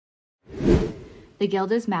The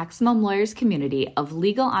Guild is Maximum Lawyers' community of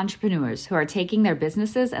legal entrepreneurs who are taking their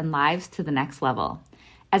businesses and lives to the next level.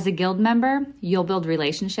 As a Guild member, you'll build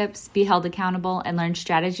relationships, be held accountable, and learn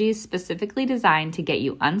strategies specifically designed to get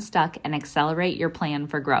you unstuck and accelerate your plan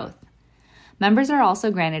for growth. Members are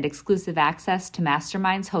also granted exclusive access to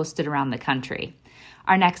masterminds hosted around the country.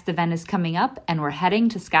 Our next event is coming up, and we're heading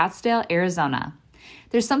to Scottsdale, Arizona.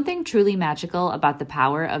 There's something truly magical about the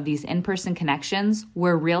power of these in-person connections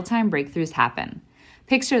where real-time breakthroughs happen.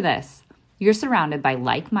 Picture this. You're surrounded by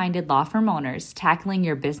like-minded law firm owners tackling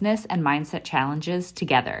your business and mindset challenges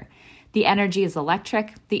together. The energy is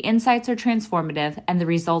electric, the insights are transformative, and the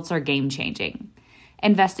results are game-changing.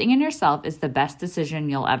 Investing in yourself is the best decision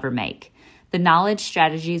you'll ever make. The knowledge,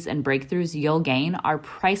 strategies, and breakthroughs you'll gain are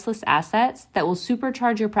priceless assets that will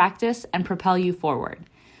supercharge your practice and propel you forward.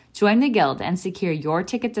 Join the Guild and secure your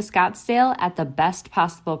ticket to Scottsdale at the best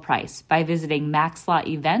possible price by visiting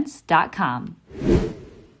maxlawevents.com.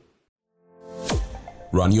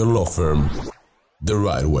 Run your law firm the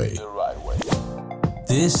right way.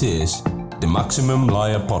 This is the Maximum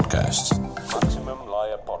Lawyer Podcast.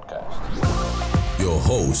 Your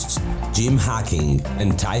hosts, Jim Hacking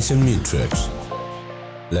and Tyson Mutrux.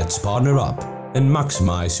 Let's partner up and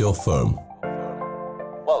maximize your firm.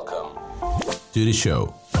 Welcome to the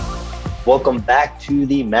show. Welcome back to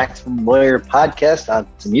the Maximum Lawyer Podcast. I'm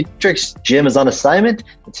Tyson Mutrux. Jim is on assignment.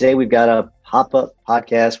 And today we've got a pop-up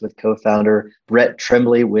podcast with co-founder Brett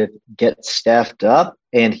Trembly with Get Staffed Up.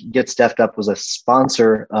 And Get Staffed Up was a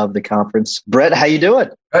sponsor of the conference. Brett, how you doing?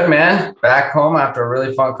 Good, man. Back home after a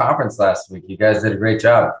really fun conference last week. You guys did a great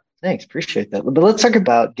job. Thanks. Appreciate that. But let's talk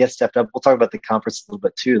about Get Staffed Up. We'll talk about the conference a little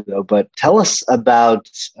bit too, though. But tell us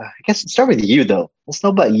about, I guess let's start with you, though. Let's know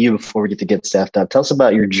about you before we get to Get Staffed Up. Tell us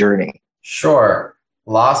about your journey. Sure.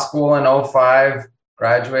 Law school in 2005,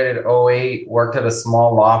 graduated 2008, worked at a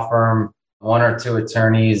small law firm, one or two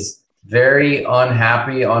attorneys, very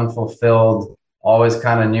unhappy, unfulfilled, always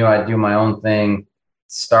kind of knew I'd do my own thing,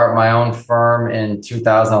 start my own firm in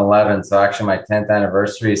 2011. So actually my 10th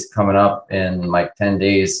anniversary is coming up in like 10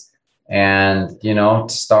 days. And,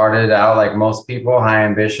 started out like most people, high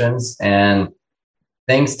ambitions, and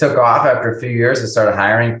things took off after a few years. I started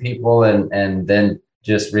hiring people and then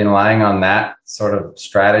just relying on that sort of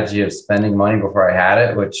strategy of spending money before I had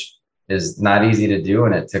it, which is not easy to do.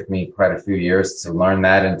 And it took me quite a few years to learn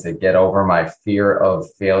that and to get over my fear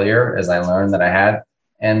of failure as I learned that I had.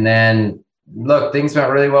 And then, look, things went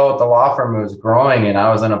really well with the law firm. It was growing and I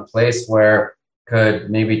was in a place where could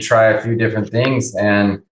maybe try a few different things.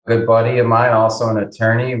 And a good buddy of mine, also an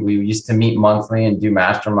attorney, we used to meet monthly and do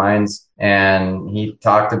masterminds. And he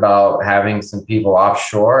talked about having some people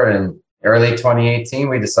offshore. And early 2018,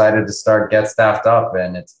 we decided to start Get Staffed Up.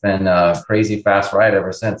 And it's been a crazy fast ride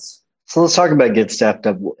ever since. So let's talk about Get Staffed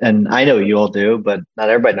Up. And I know you all do, but not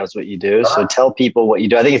everybody knows what you do. So tell people what you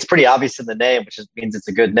do. I think it's pretty obvious in the name, which just means it's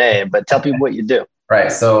a good name, but tell people what you do.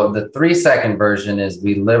 Right. So the 3-second version is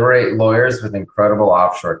we liberate lawyers with incredible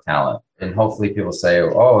offshore talent. And hopefully people say,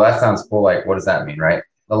 oh, that sounds cool. Like, what does that mean? Right.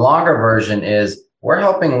 The longer version is we're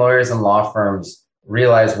helping lawyers and law firms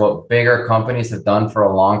realize what bigger companies have done for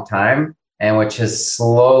a long time, and which has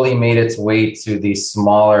slowly made its way to these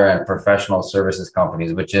smaller and professional services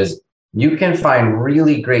companies, which is you can find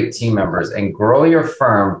really great team members and grow your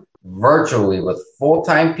firm virtually with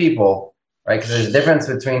full-time people, right? Because there's a difference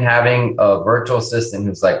between having a virtual assistant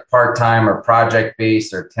who's like part-time or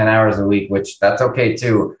project-based or 10 hours a week, which that's okay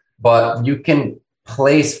too. But you can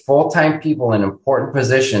place full-time people in important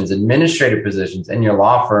positions, administrative positions in your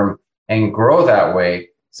law firm and grow that way.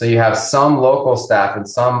 So you have some local staff and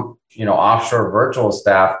some, offshore virtual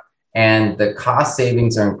staff, and the cost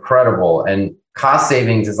savings are incredible. And cost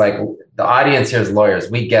savings is like the audience here is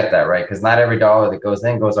lawyers. We get that, right? Because not every dollar that goes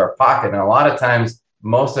in goes our pocket. And a lot of times,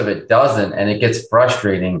 most of it doesn't, and it gets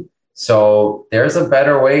frustrating. So there's a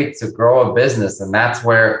better way to grow a business. And that's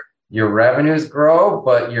where your revenues grow,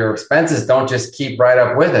 but your expenses don't just keep right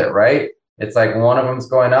up with it, right? It's like one of them's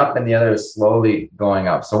going up and the other is slowly going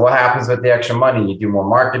up. So what happens with the extra money? You do more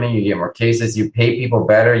marketing, you get more cases, you pay people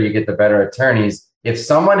better, you get the better attorneys. If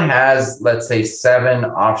someone has, let's say, 7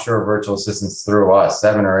 offshore virtual assistants through us,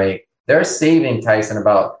 7 or 8, they're saving, Tyson,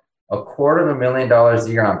 about $250,000 a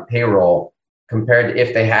year on payroll compared to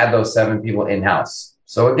if they had those 7 people in-house.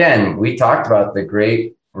 So again, we talked about the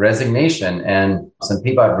great resignation, and some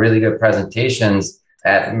people had really good presentations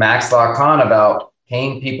at MaxLawCon about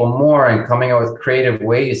paying people more and coming up with creative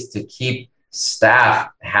ways to keep staff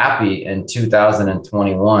happy in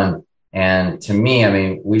 2021. And to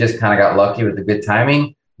me, we just kind of got lucky with the good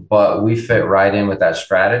timing, but we fit right in with that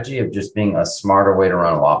strategy of just being a smarter way to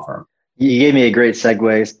run a law firm. You gave me a great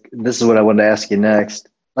segue. This is what I wanted to ask you next.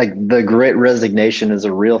 Like the great resignation is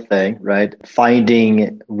a real thing, right?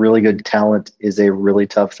 Finding really good talent is a really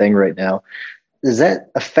tough thing right now. Is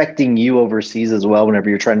that affecting you overseas as well whenever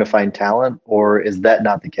you're trying to find talent, or is that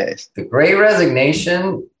not the case? The great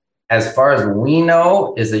resignation, as far as we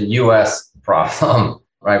know, is a US problem,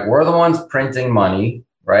 right? We're the ones printing money,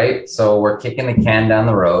 right? So we're kicking the can down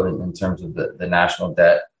the road in terms of the national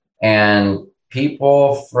debt. And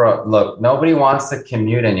look, nobody wants to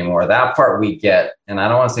commute anymore. That part we get. And I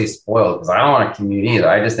don't want to say spoiled because I don't want to commute either.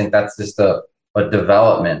 I just think that's just a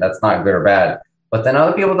development. That's not good or bad. But then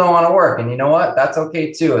other people don't want to work. And you know what? That's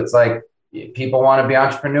okay too. It's like people want to be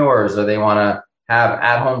entrepreneurs or they want to have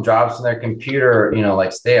at-home jobs from their computer,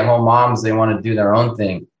 like stay-at-home moms, they want to do their own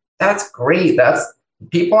thing. That's great.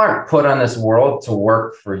 People aren't put on this world to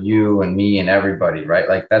work for you and me and everybody, right?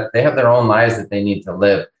 Like that, they have their own lives that they need to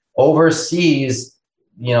live. Overseas,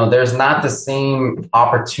 there's not the same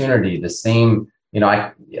opportunity, the same,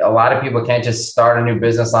 a lot of people can't just start a new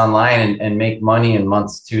business online and make money in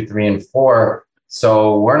months 2, 3, and 4.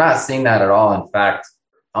 So we're not seeing that at all. In fact,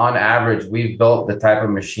 on average, we've built the type of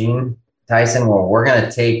machine, Tyson, where we're going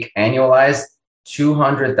to take annualized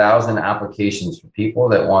 200,000 applications for people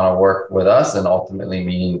that want to work with us and ultimately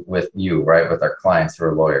meeting with you, right? With our clients who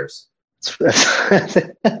are lawyers.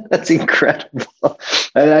 That's incredible.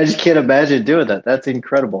 I just can't imagine doing that. That's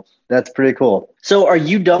incredible. That's pretty cool. So are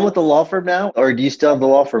you done with the law firm now, or do you still have the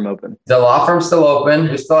law firm open? The law firm's still open.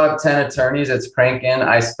 We still have 10 attorneys. It's cranking.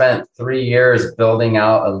 I spent 3 years building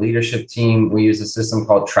out a leadership team. We use a system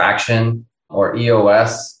called Traction or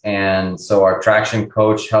EOS. And so our Traction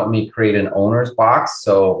coach helped me create an owner's box.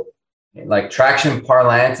 So like Traction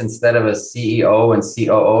parlance, instead of a CEO and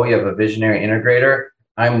COO, you have a visionary integrator.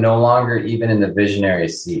 I'm no longer even in the visionary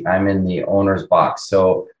seat. I'm in the owner's box.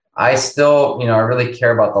 So I still, I really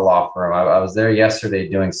care about the law firm. I was there yesterday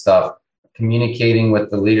doing stuff, communicating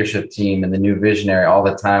with the leadership team and the new visionary all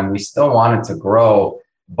the time. We still wanted to grow,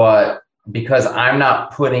 but because I'm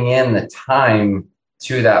not putting in the time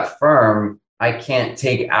to that firm, I can't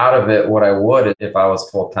take out of it what I would if I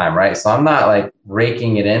was full-time, right? So I'm not like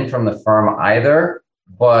raking it in from the firm either,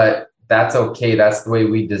 but that's okay. That's the way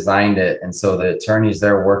we designed it. And so the attorneys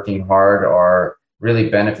there working hard are really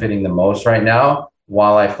benefiting the most right now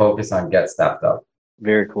while I focus on Get Staffed Up.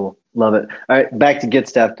 Very cool. Love it. All right, back to Get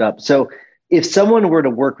Staffed Up. So if someone were to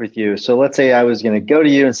work with you, so let's say I was going to go to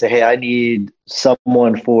you and say, hey, I need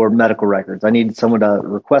someone for medical records. I need someone to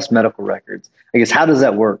request medical records. I guess, how does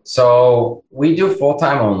that work? So we do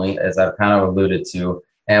full-time only, as I've kind of alluded to,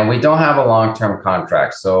 and we don't have a long-term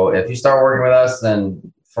contract. So if you start working with us,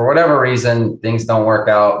 then for whatever reason, things don't work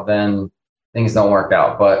out, then things don't work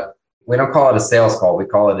out. But we don't call it a sales call. We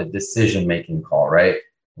call it a decision-making call, right?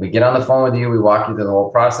 We get on the phone with you. We walk you through the whole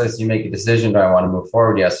process. You make a decision. Do I want to move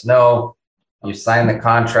forward? Yes, no. You sign the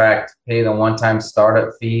contract, pay the one-time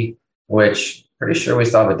startup fee, which pretty sure we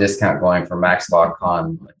still have a discount going for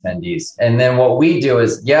MaxLawCon attendees. And then what we do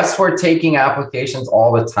is, yes, we're taking applications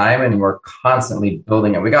all the time and we're constantly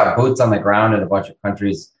building it. We got boots on the ground in a bunch of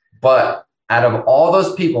countries, but out of all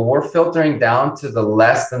those people, we're filtering down to the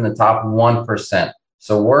less than the top 1%.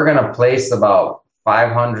 So we're going to place about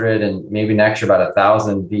 500 and maybe next year about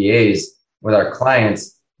 1,000 VAs with our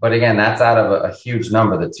clients. But again, that's out of a huge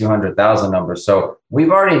number, the 200,000 number. So we've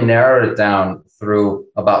already narrowed it down through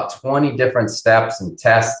about 20 different steps and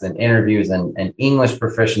tests and interviews and English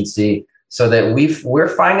proficiency so that we're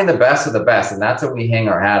finding the best of the best. And that's what we hang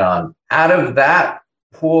our hat on. Out of that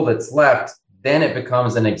pool that's left, then it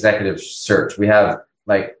becomes an executive search. We have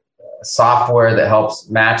like software that helps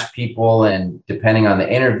match people. And depending on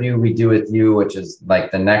the interview we do with you, which is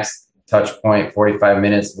like the next touch point, 45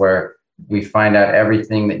 minutes, where we find out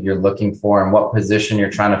everything that you're looking for and what position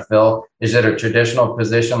you're trying to fill. Is it a traditional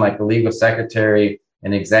position like a legal secretary,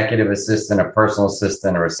 an executive assistant, a personal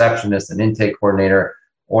assistant, a receptionist, an intake coordinator?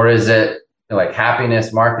 Or is it like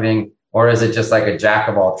happiness, marketing? Or is it just like a jack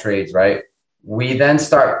of all trades, right? We then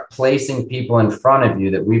start placing people in front of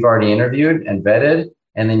you that we've already interviewed and vetted,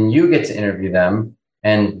 and then you get to interview them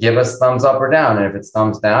and give us thumbs up or down. And if it's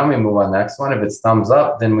thumbs down, we move on to the next one. If it's thumbs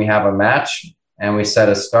up, then we have a match and we set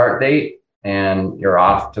a start date and you're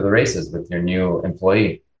off to the races with your new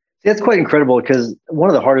employee. That's quite incredible, because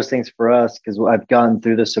one of the hardest things for us, because I've gone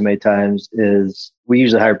through this so many times, is we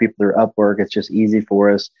usually hire people that are Upwork. It's just easy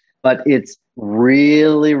for us. But it's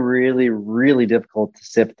really, really, really difficult to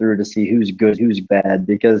sift through to see who's good, who's bad,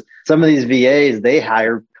 because some of these VAs, they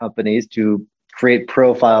hire companies to create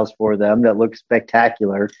profiles for them that look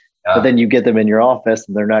spectacular, but then you get them in your office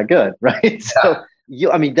and they're not good, right? So,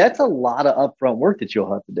 that's a lot of upfront work that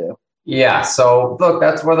you'll have to do. Yeah. So look,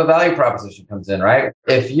 that's where the value proposition comes in, right?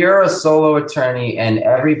 If you're a solo attorney and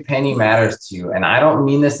every penny matters to you, and I don't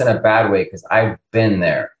mean this in a bad way because I've been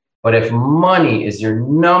there, but if money is your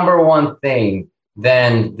number one thing,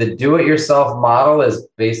 then the do-it-yourself model is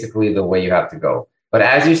basically the way you have to go. But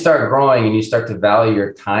as you start growing and you start to value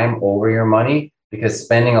your time over your money, because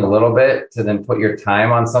spending a little bit to then put your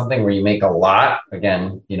time on something where you make a lot,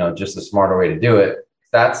 again, just a smarter way to do it.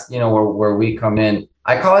 That's, where we come in.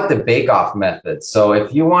 I call it the bake-off method. So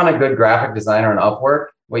if you want a good graphic designer on Upwork,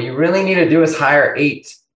 what you really need to do is hire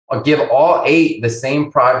 8. I'll give all 8 the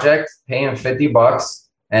same project, pay them $50,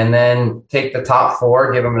 and then take the top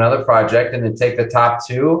 4, give them another project, and then take the top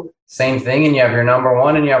 2, same thing, and you have your number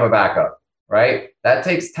 1 and you have a backup, right? That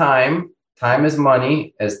takes time. Time is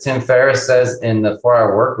money. As Tim Ferriss says in the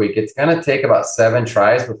 4-Hour Work Week, it's going to take about 7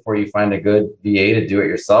 tries before you find a good VA to do it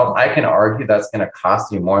yourself. I can argue that's going to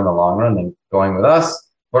cost you more in the long run than going with us.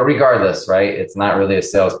 But regardless, right, it's not really a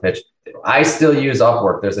sales pitch. I still use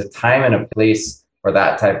Upwork. There's a time and a place for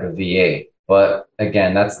that type of VA. But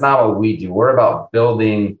again, that's not what we do. We're about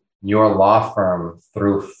building your law firm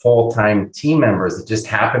through full-time team members that just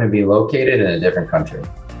happen to be located in a different country.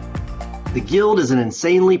 The Guild is an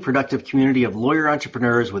insanely productive community of lawyer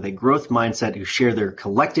entrepreneurs with a growth mindset who share their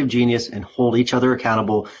collective genius and hold each other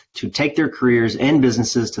accountable to take their careers and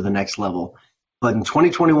businesses to the next level. But in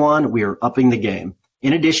 2021, we are upping the game.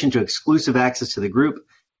 In addition to exclusive access to the group,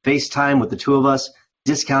 FaceTime with the 2 of us,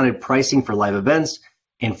 discounted pricing for live events,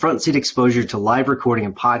 and front seat exposure to live recording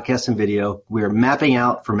and podcasts and video, we are mapping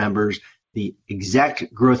out for members the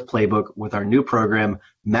exact growth playbook with our new program,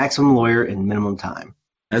 Maximum Lawyer in Minimum Time.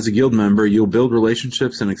 As a Guild member, you'll build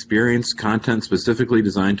relationships and experience content specifically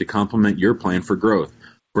designed to complement your plan for growth.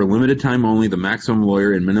 For a limited time only, the Maximum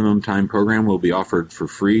Lawyer in Minimum Time program will be offered for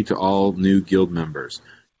free to all new Guild members.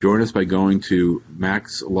 Join us by going to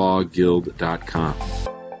maxlawguild.com.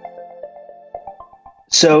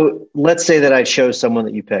 So let's say that I chose someone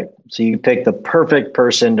that you picked. So you picked the perfect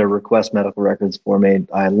person to request medical records for me.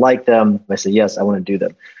 I like them. I say, yes, I want to do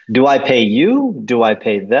them. Do I pay you? Do I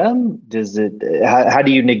pay them? How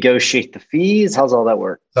do you negotiate the fees? How's all that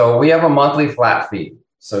work? So we have a monthly flat fee.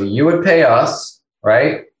 So you would pay us,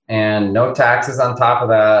 right? And no taxes on top of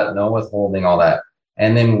that, no withholding, all that.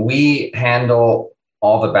 And then we handle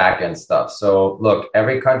all the back end stuff. So look,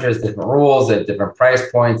 every country has different rules, they have different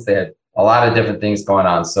price points, they have a lot of different things going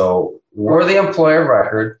on. So we're the employer of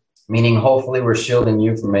record, meaning hopefully we're shielding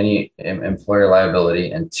you from any employer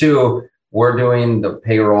liability. And 2, we're doing the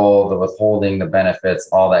payroll, the withholding, the benefits,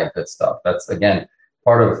 all that good stuff. That's, again,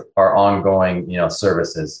 part of our ongoing,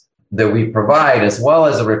 services that we provide, as well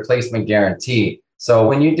as a replacement guarantee. So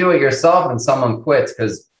when you do it yourself and someone quits,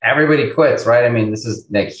 because everybody quits, right? I mean, this is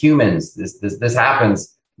like humans. This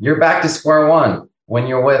happens. You're back to square one. When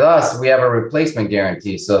you're with us, we have a replacement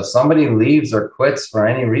guarantee. So if somebody leaves or quits for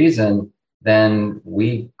any reason, then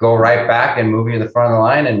we go right back and move you to the front of the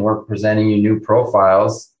line, and we're presenting you new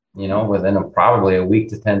profiles, within probably a week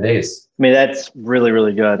to 10 days. I mean, that's really,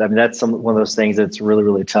 really good. I mean, that's one of those things that's really,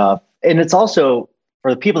 really tough. And it's also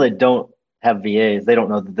for the people that don't have VAs, they don't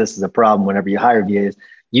know that this is a problem whenever you hire VAs.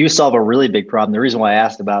 You solve a really big problem. The reason why I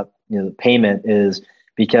asked about the payment is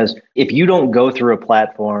because if you don't go through a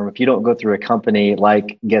platform, if you don't go through a company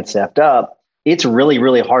like Get Staffed Up, it's really,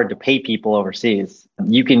 really hard to pay people overseas.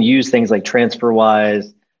 You can use things like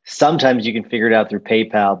TransferWise. Sometimes you can figure it out through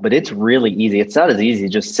PayPal, but it's really easy. It's not as easy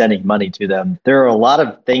as just sending money to them. There are a lot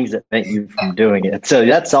of things that prevent you from doing it. So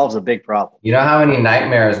that solves a big problem. You know how many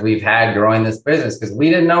nightmares we've had growing this business? Because we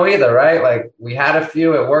didn't know either, right? Like we had a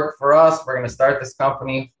few, it worked for us. We're going to start this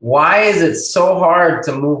company. Why is it so hard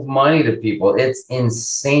to move money to people? It's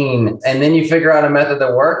insane. And then you figure out a method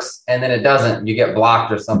that works and then it doesn't. You get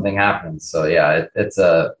blocked or something happens. So yeah,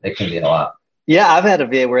 it can be a lot. Yeah, I've had a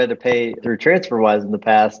VA where I had to pay through TransferWise in the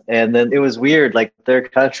past. And then it was weird. Like their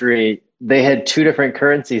country, they had 2 different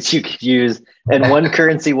currencies you could use. And one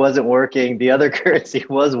currency wasn't working. The other currency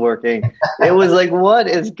was working. It was like, what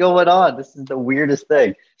is going on? This is the weirdest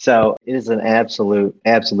thing. So it is an absolute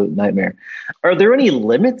nightmare. Are there any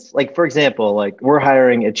limits? Like, for example, like we're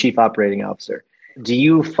hiring a chief operating officer. Do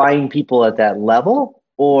you find people at that level,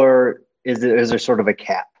 or is there sort of a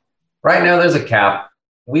cap? Right now, there's a cap.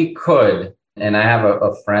 We could. And I have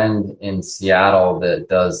a friend in Seattle that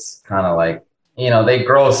does kind of like, they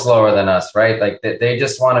grow slower than us, right? Like they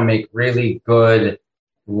just want to make really good,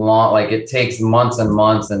 long, like it takes months and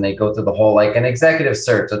months and they go through the whole, like an executive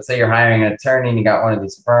search. Let's say you're hiring an attorney and you got one of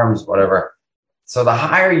these firms, whatever. So the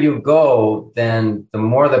higher you go, then the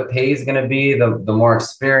more the pay is going to be, the more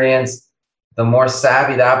experience. the more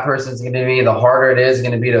savvy that person's going to be, the harder it is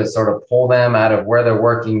going to be to sort of pull them out of where they're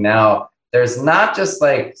working now. There's not just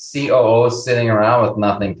like COOs sitting around with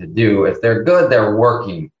nothing to do. If they're good, they're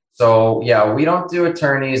working. So yeah, we don't do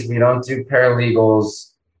attorneys. We don't do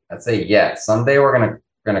paralegals. I'd say yet. Someday we're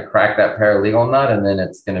gonna crack that paralegal nut, and then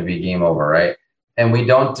it's gonna be game over, right? And we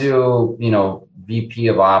don't do, VP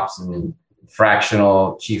of ops and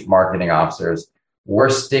fractional chief marketing officers. We're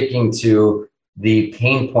sticking to the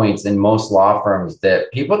pain points in most law firms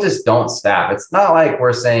that people just don't staff. It's not like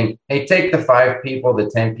we're saying, hey, take the 5 people, the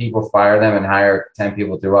 10 people, fire them and hire 10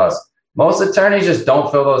 people through us. Most attorneys just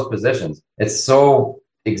don't fill those positions. It's so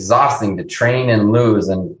exhausting to train and lose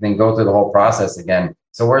and then go through the whole process again.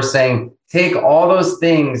 So we're saying, take all those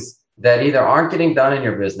things that either aren't getting done in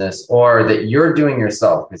your business or that you're doing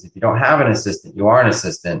yourself. Because if you don't have an assistant, you are an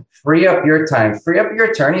assistant. Free up your time, free up your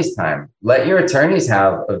attorney's time. Let your attorneys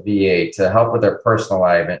have a VA to help with their personal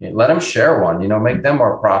life and let them share one, make them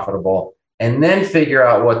more profitable, and then figure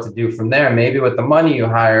out what to do from there. Maybe with the money you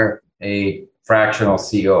hire a fractional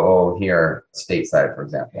COO here stateside, for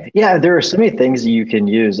example. Yeah, there are so many things you can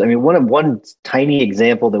use. I mean, one tiny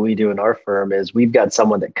example that we do in our firm is we've got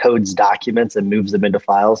someone that codes documents and moves them into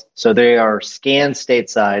files. So they are scanned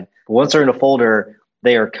stateside. Once they're in a folder,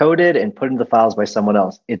 they are coded and put into files by someone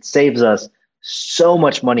else. It saves us so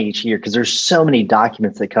much money each year because there's so many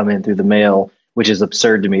documents that come in through the mail, which is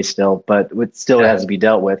absurd to me still, but it still has to be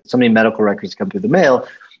dealt with. So many medical records come through the mail.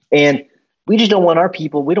 And we just don't want our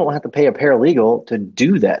people, we don't have to pay a paralegal to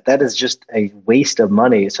do that. That is just a waste of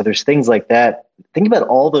money. So there's things like that. Think about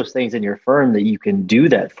all those things in your firm that you can do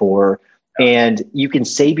that for, and you can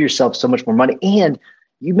save yourself so much more money, and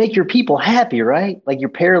you make your people happy, right? Like your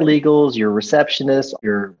paralegals, your receptionists,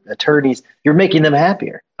 your attorneys, you're making them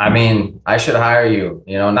happier. I mean, I should hire you,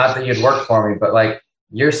 not that you'd work for me, but like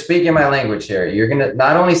you're speaking my language here. You're going to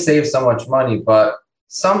not only save so much money, but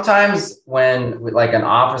sometimes when like an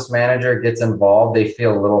office manager gets involved, they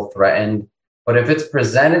feel a little threatened. But if it's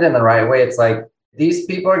presented in the right way, it's like these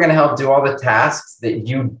people are going to help do all the tasks that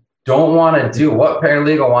you don't want to do. What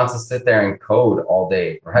paralegal wants to sit there and code all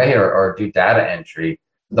day, right? Or do data entry?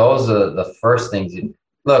 Those are the first things you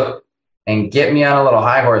look, and get me on a little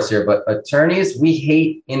high horse here. But attorneys, we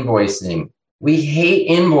hate invoicing. We hate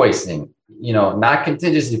invoicing, not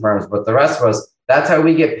contingency firms, but the rest of us, that's how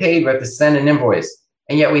we get paid. We have to send an invoice.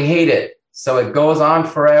 And yet we hate it. So it goes on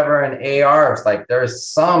forever. And AR, it's like there's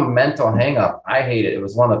some mental hang up. I hate it. It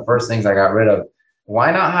was one of the first things I got rid of.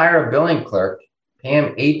 Why not hire a billing clerk, pay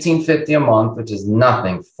him $18.50 a month, which is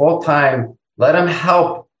nothing, full time. Let him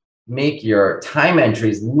help make your time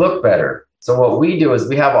entries look better. So what we do is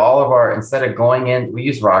we have all of our, instead of going in, we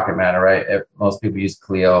use Rocket Matter, right? Most people use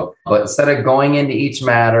Clio, but instead of going into each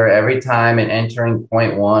matter every time and entering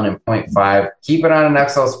point 1 and point 5, keep it on an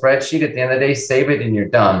Excel spreadsheet. At the end of the day, save it and you're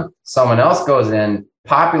done. Someone else goes in,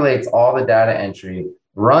 populates all the data entry,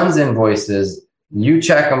 runs invoices, you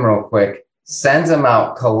check them real quick, sends them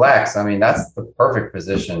out, collects. I mean, that's the perfect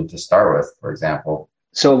position to start with, for example.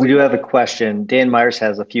 So we do have a question. Dan Myers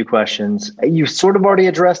has a few questions. You sort of already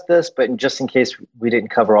addressed this, but just in case we didn't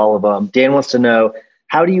cover all of them, Dan wants to know,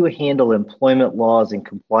 how do you handle employment laws and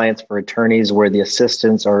compliance for attorneys where the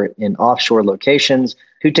assistants are in offshore locations?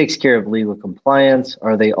 Who takes care of legal compliance?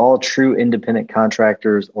 Are they all true independent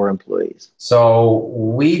contractors or employees? So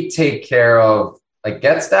we take care of, like,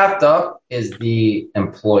 Get Staffed Up is the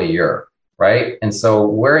employer, right? And so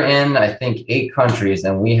we're in, I think, 8 countries,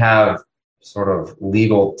 and we have sort of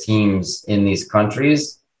legal teams in these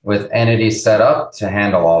countries with entities set up to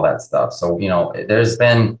handle all that stuff. So, there's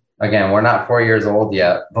been, again, we're not 4 years old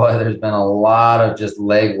yet, but there's been a lot of just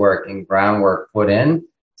legwork and groundwork put in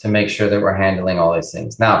to make sure that we're handling all these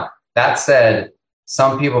things. Now, that said,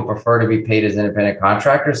 some people prefer to be paid as independent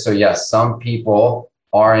contractors. So yes, some people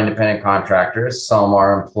are independent contractors, some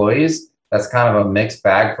are employees. That's kind of a mixed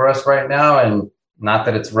bag for us right now. And not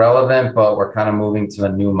that it's relevant, but we're kind of moving to a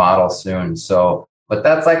new model soon. So, but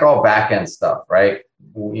that's like all back end stuff, right?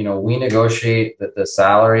 We negotiate the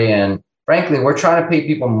salary, and frankly, we're trying to pay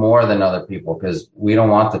people more than other people because we don't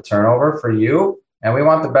want the turnover for you, and we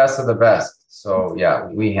want the best of the best. So yeah,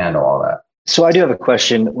 we handle all that. So I do have a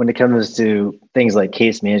question when it comes to things like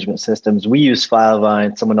case management systems. We use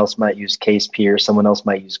Filevine. Someone else might use CasePeer. Someone else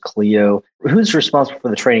might use Clio. Who's responsible for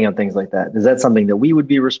the training on things like that? Is that something that we would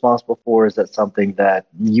be responsible for? Is that something that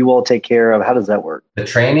you all take care of? How does that work? The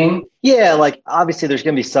training? Yeah, like obviously there's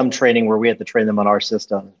going to be some training where we have to train them on our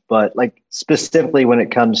system. But like specifically when it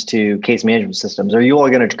comes to case management systems, are you all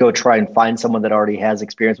going to go try and find someone that already has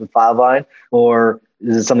experience with Filevine? Or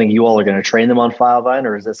is it something you all are going to train them on Filevine,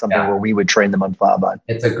 or is it something where we would train them on Filevine?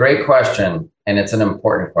 It's a great question, and it's an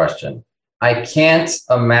important question. I can't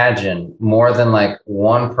imagine more than like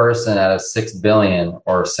one person out of 6 billion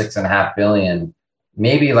or 6.5 billion,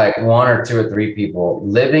 maybe like one or two or three people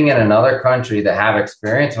living in another country that have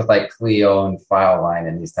experience with like Clio and Fileline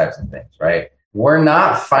and these types of things, right? We're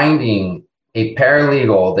not finding a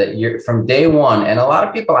paralegal that you're from day one. And a lot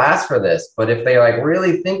of people ask for this, but if they like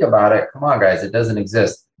really think about it, come on, guys, it doesn't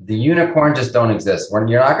exist. The unicorn just don't exist. When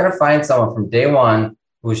you're not going to find someone from day one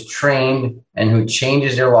who's trained and who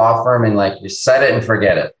changes your law firm and like you set it and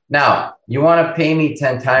forget it. Now, you want to pay me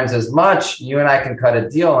 10 times as much, you and I can cut a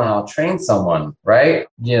deal and I'll train someone, right?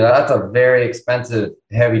 You know, that's a very expensive,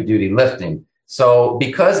 heavy duty lifting. So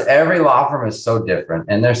because every law firm is so different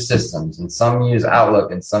and their systems, and some use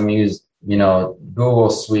Outlook and some use, you know,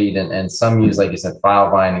 Google Suite and some use, like you said,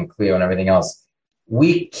 Filevine and Clio and everything else,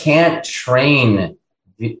 we can't train,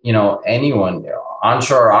 you know, anyone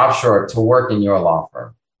onshore or offshore to work in your law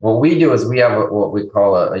firm. What we do is we have what we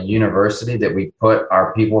call a university that we put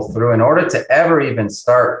our people through in order to ever even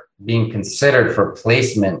start being considered for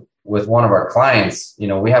placement with one of our clients. You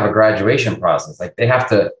know, we have a graduation process. Like they have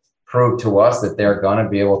to prove to us that they're going to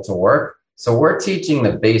be able to work. So we're teaching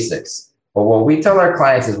the basics. But what we tell our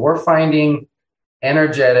clients is we're finding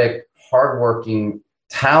energetic, hardworking,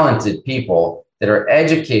 talented people that are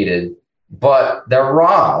educated, but they're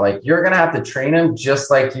raw. Like you're going to have to train them just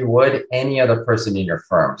like you would any other person in your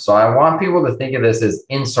firm. So I want people to think of this as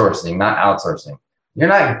insourcing, not outsourcing. You're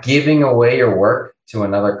not giving away your work to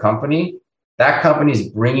another company. That company's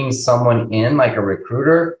bringing someone in like a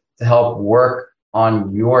recruiter to help work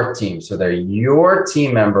on your team. So they're your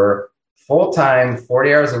team member, full-time,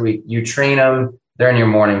 40 hours a week. You train them. They're in your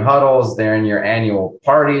morning huddles. They're in your annual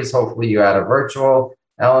parties. Hopefully you add a virtual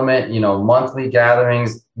element, you know, monthly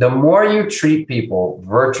gatherings. The more you treat people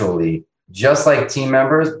virtually, just like team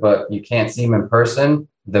members, but you can't see them in person,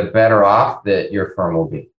 the better off that your firm will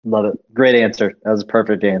be. Love it. Great answer. That was a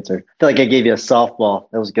perfect answer. I feel like I gave you a softball.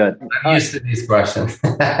 That was good. I'm used to these questions.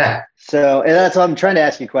 So, and that's why I'm trying to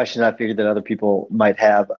ask you questions I figured that other people might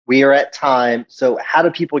have. We are at time. So how do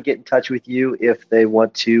people get in touch with you if they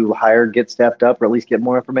want to hire Get Staffed Up or at least get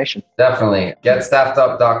more information? Definitely.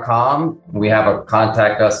 GetStaffedUp.com. We have a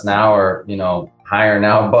contact us now or, you know, hire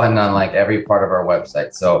now button on like every part of our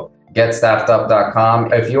website. So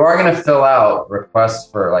GetStaffedUp.com. If you are going to fill out requests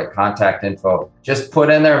for like contact info, just put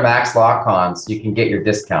in there Max LawCon so you can get your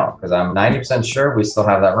discount, because I'm 90% sure we still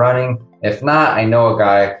have that running. If not, I know a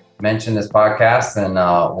guy. Mention this podcast and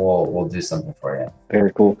we'll do something for you.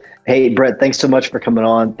 Very cool. Hey, Brett, thanks so much for coming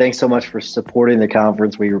on. Thanks so much for supporting the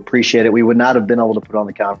conference. We appreciate it. We would not have been able to put on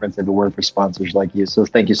the conference if it weren't for sponsors like you. So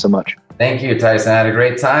thank you so much. Thank you, Tyson. I had a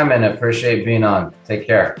great time and appreciate being on. Take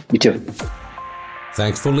care. You too.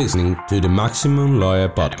 Thanks for listening to the Maximum Lawyer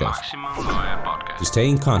Podcast. To stay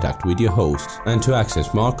in contact with your host and to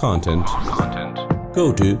access more content,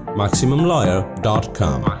 go to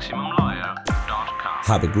MaximumLawyer.com.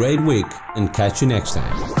 Have a great week and catch you next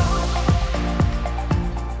time.